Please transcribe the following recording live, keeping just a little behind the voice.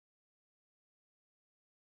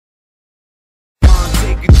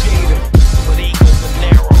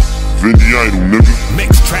title, nigga.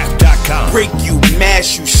 Mixtrap.com. Break you,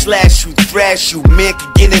 mash you, slash you, thrash you. Man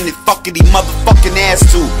can get in it, fucking he motherfucking ass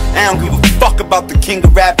too. I don't give a fuck about the king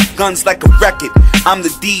of rap, guns like a record. I'm the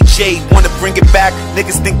DJ, wanna bring it back.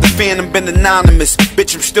 Niggas think the Phantom been anonymous.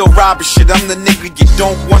 Bitch, I'm still robbing shit. I'm the nigga you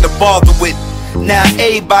don't wanna bother with. Now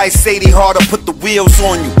everybody say they hard, I put the wheels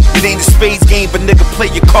on you. It ain't a spades game, but nigga play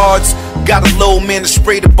your cards. Got a low man to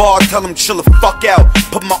spray the bar, tell him chill the fuck out.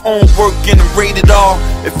 Put my own work in and rate it all.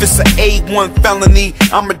 If it's an A1 felony,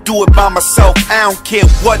 I'ma do it by myself. I don't care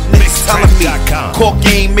what niggas telling me. Court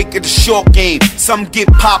game, make it a short game. Some get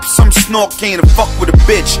popped, some snort cane. And fuck with a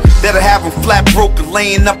bitch that'll have him flat broken,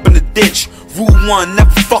 laying up in the ditch. Rule 1,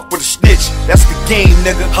 never fuck with a snitch. That's the game,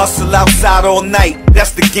 nigga. Hustle outside all night.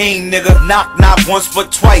 That's the game, nigga. Knock, knock once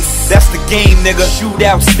but twice. That's the game, nigga. Shoot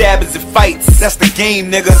out, stabbers and fights. That's the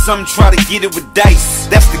game, nigga. Some try to get it with dice.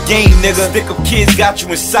 That's the game, nigga. Stick up kids got you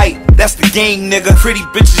in sight. That's the game, nigga. Pretty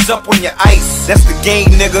bitches up on your ice. That's the game,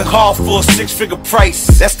 nigga. Call for a 6-figure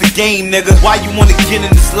price. That's the game, nigga. Why you wanna get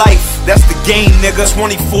in this life? That's the game, nigga.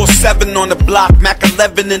 24/7 on the block. Mac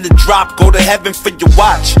 11 in the drop. Go to heaven for your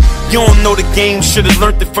watch. You don't know the game, should've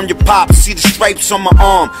learned it from your pop. See the stripes on my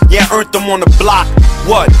arm, yeah, I earned them on the block.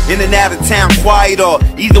 What? In and out of town, quiet or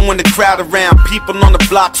either when the crowd around. People on the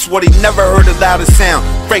block swore they never heard a louder sound.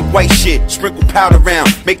 Frank White shit, sprinkle powder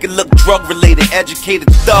round. Make it look drug related, educated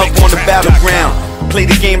thug on the battleground. Play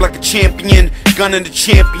the game like a champion, gunning the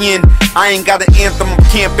champion. I ain't got an anthem, I'm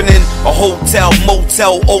camping in a hotel,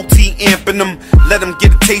 motel, OT amping them. Let them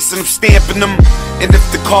get a taste of them, stamping them. And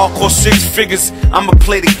if the car costs 6 figures, I'ma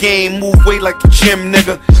play the game, move weight like the gym,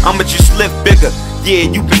 nigga. I'ma just live bigger. Yeah,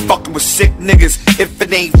 you been fucking with sick niggas. If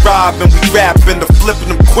it ain't robbing, we rapping or flipping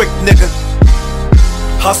them quick, nigga.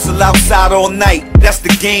 Hustle outside all night, that's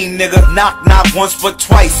the game, nigga. Knock, knock once but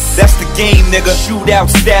twice, that's the game, nigga. Shoot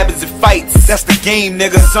out, stabbers and fights, that's the game,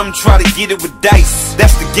 nigga. Some try to get it with dice,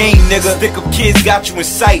 that's the game, nigga. Stick up kids got you in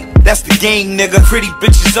sight, that's the game, nigga. Pretty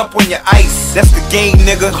bitches up on your ice, that's the game,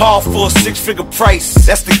 nigga. Call for a 6-figure price,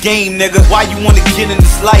 that's the game, nigga. Why you wanna get in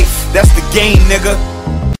this life? That's the game, nigga.